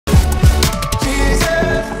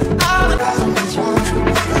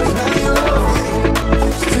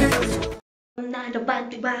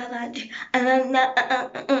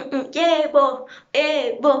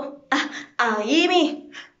Aimi,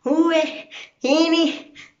 Hue,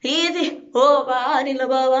 Hini, Easy, Hobani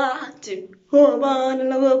Labavatu, Hobani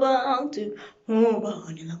Labavatu,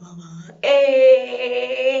 Hobani Labavatu,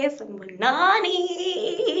 Samanani.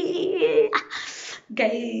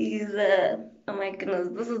 Guys, oh my goodness,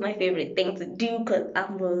 this is my favorite thing to do because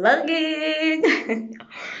I'm vlogging.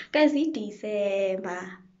 Guys, it's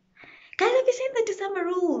December. Guys, have you seen the December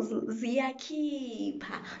rules? Zia keep.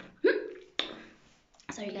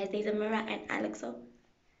 Sorry guys, there's a mirror and Alexa.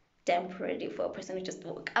 Damn pretty for a person who just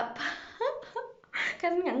woke up.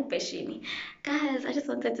 Guys, I just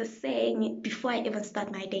wanted to say before I even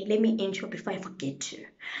start my day, let me intro before I forget to.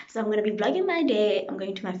 So I'm gonna be vlogging my day. I'm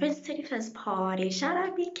going to my friend's 31st party. Shout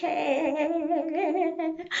out Mikay.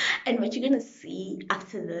 And what you're gonna see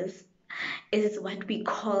after this is what we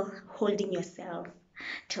call holding yourself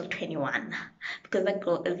till 21, because that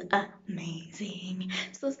girl is amazing.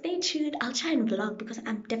 So stay tuned. I'll try and vlog because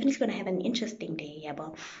I'm definitely gonna have an interesting day. Yeah,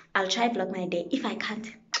 but I'll try and vlog my day. If I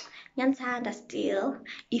can't, still,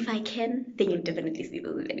 if I can, then you'll definitely see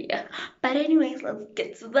this video. But anyways, let's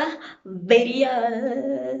get to the video.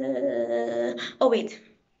 Oh wait,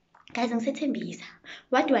 guys, I'm sitting busy.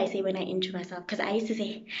 What do I say when I intro myself? Because I used to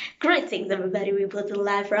say greetings everybody, we put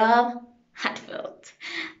live from Hatfield.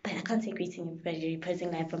 But I can't say greeting everybody,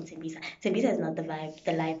 reposing live from Tembisa. Tembisa is not the vibe,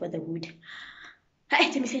 the live or the hood. Hey,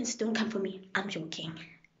 Tembisa, don't come for me. I'm joking.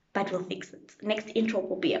 But we'll fix it. Next intro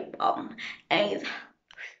will be a bomb. Anyways.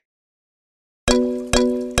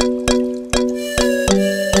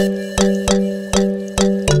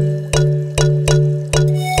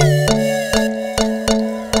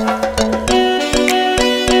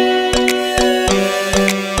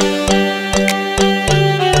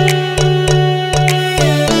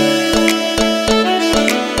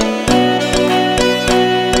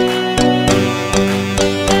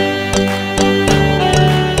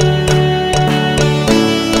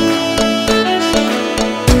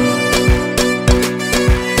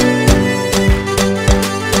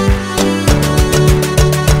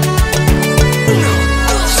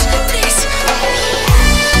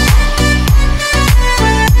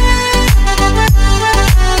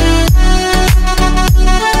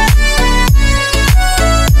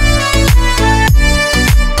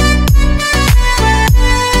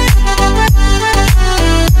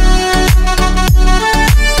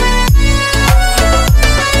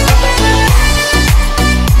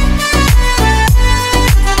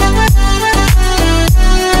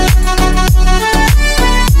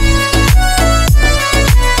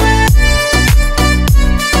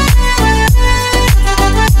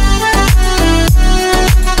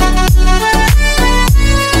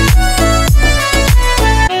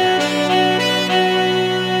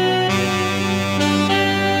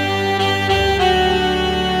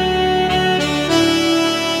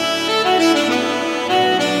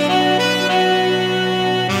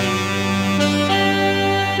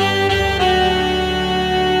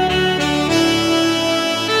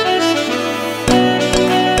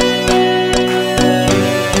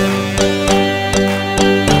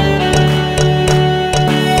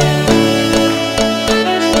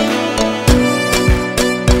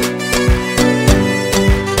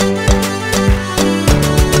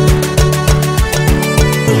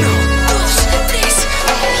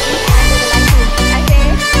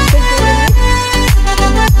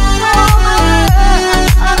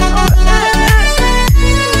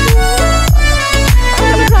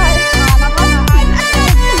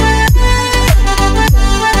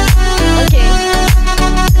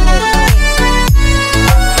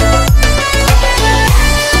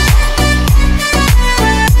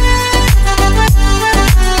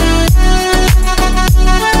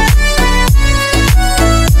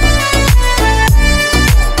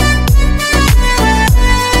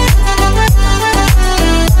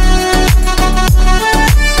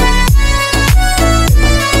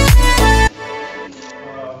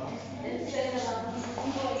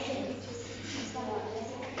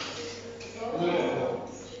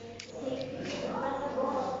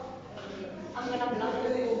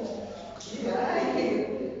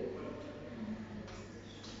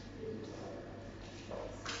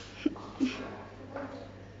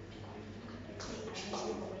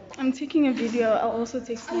 I'm taking a video. I'll also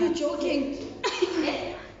take snaps. Are you joking?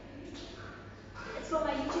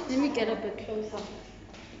 Let me get a bit closer.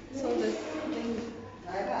 So this thing.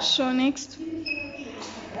 Show next.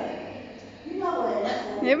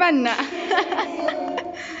 Never know. I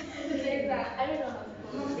don't know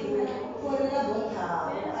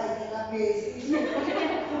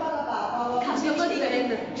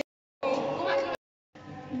how to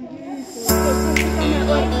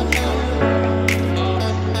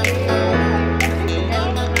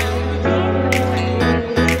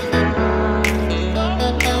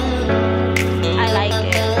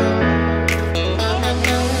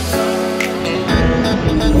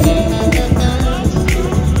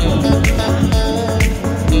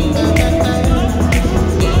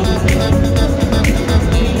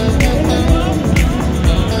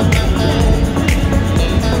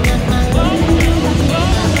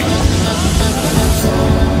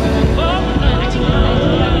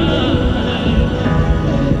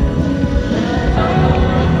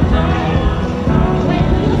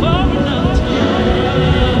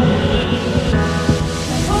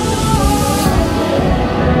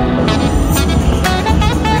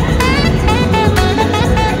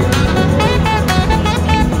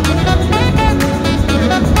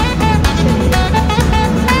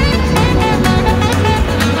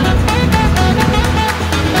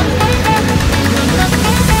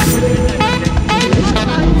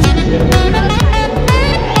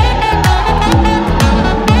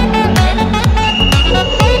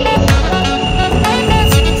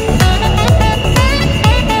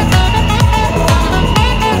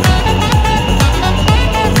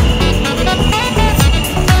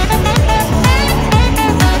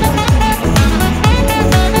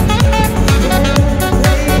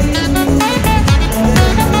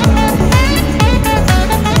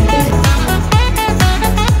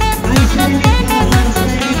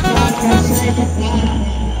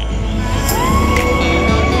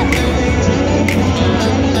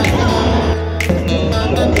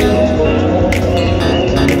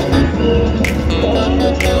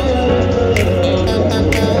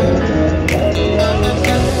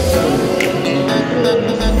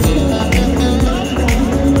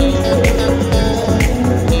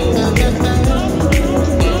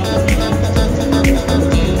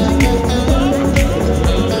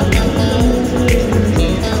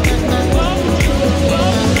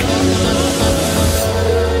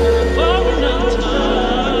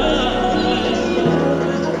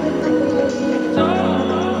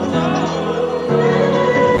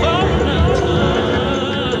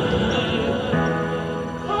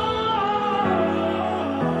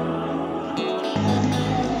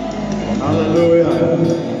Hallelujah.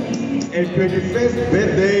 A 21st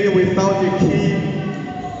birthday without a key,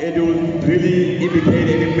 it would really indicate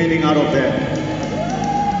any meaning out of that.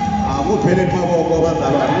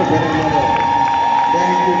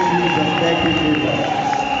 Thank you, Jesus. Thank you, Jesus.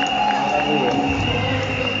 Hallelujah.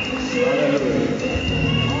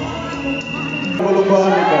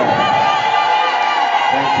 Hallelujah.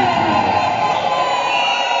 Thank you, Jesus.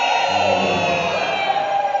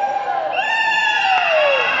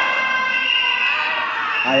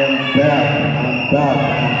 I am back. I'm back.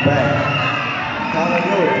 I'm back.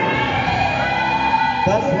 Hallelujah.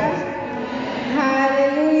 That's what.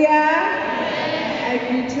 Hallelujah. I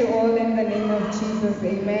greet you all in the name of Jesus.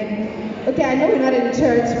 Amen. Okay, I know we're not in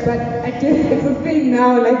church, but I guess it's a thing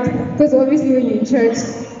now, like, because obviously when you're in church,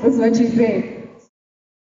 that's what you say.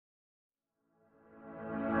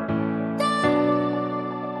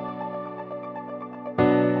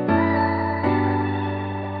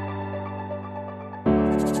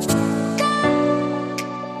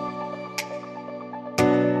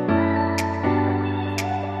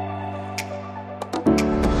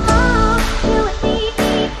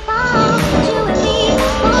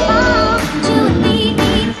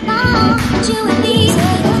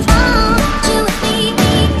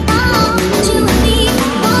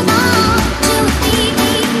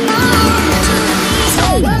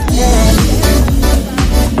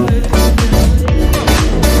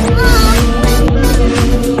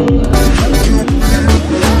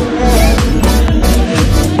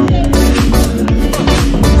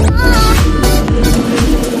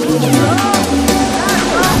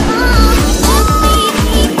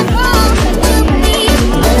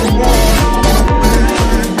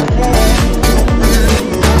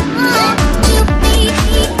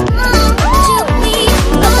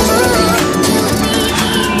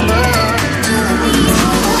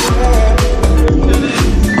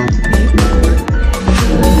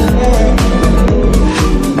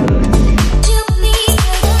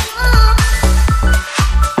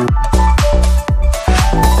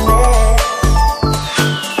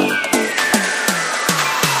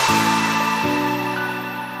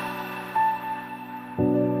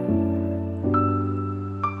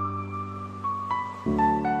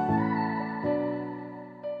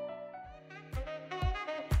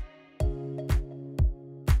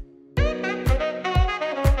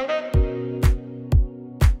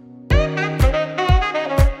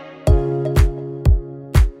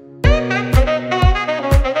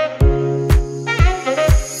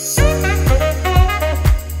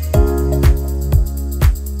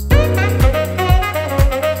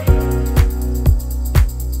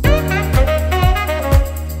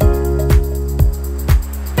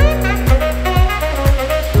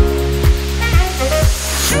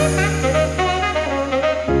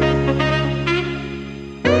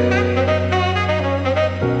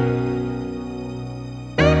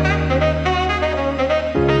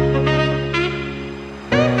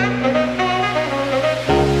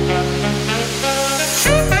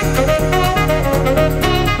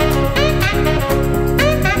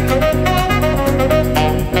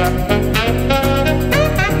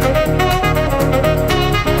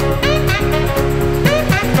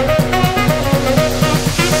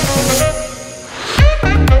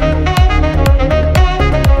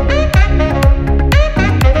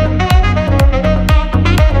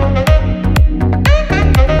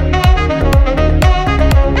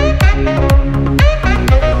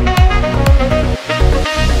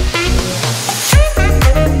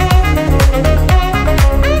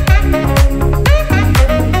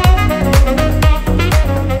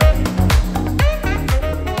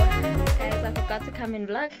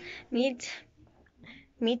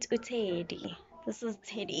 Meet Teddy. This is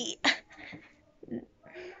Teddy.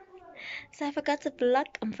 So I forgot to vlog.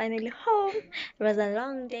 I'm finally home. It was a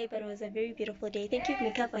long day, but it was a very beautiful day. Thank you,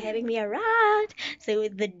 Mikay, for having me around. So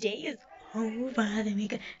the day is over. The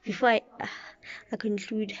Mikay. Before I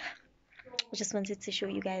conclude, I just wanted to show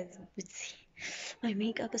you guys my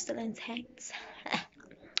makeup is still intact.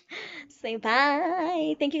 Say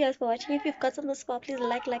bye. Thank you guys for watching. If you've gotten this far, please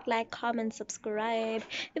like, comment, subscribe.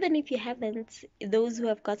 Even if you haven't, those who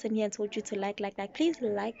have gotten here and told you to like, please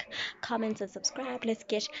like, comment, and subscribe. Let's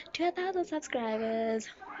get to 1,000 subscribers.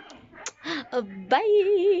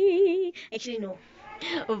 Bye. Actually, no.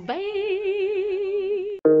 Bye.